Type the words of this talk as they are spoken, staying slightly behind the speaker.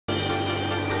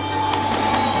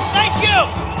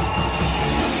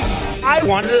I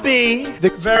want to be the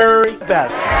very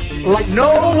best, like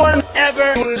no one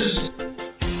ever was.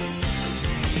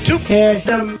 To care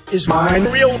them is my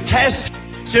real test.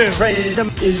 To train them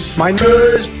is my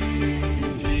curse.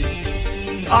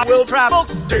 I will travel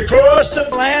across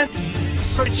the land,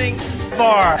 searching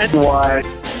far and wide.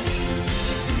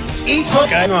 Each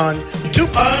Pokémon to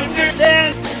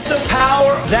understand the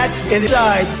power that's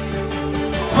inside.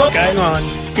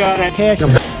 Pokémon, gotta catch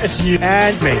them. It's you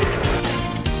and me.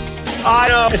 I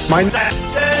know it's my best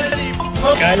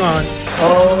Pokémon.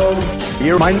 Oh,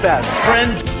 you're my best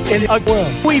friend in a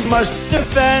world we must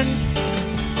defend.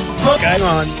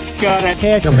 Pokémon, gotta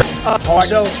catch them.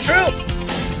 So true.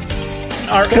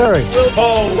 Our courage will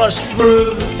pull us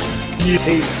through. You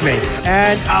hate me,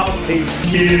 and I'll hate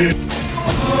you.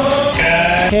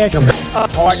 Catch them.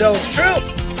 So true.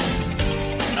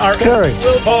 Our courage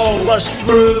will pull us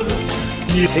through.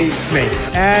 You hate me,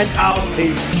 and I'll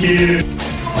hate you.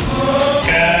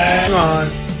 Come on.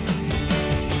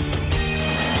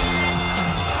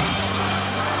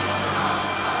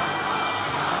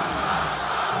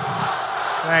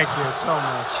 Thank you so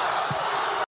much.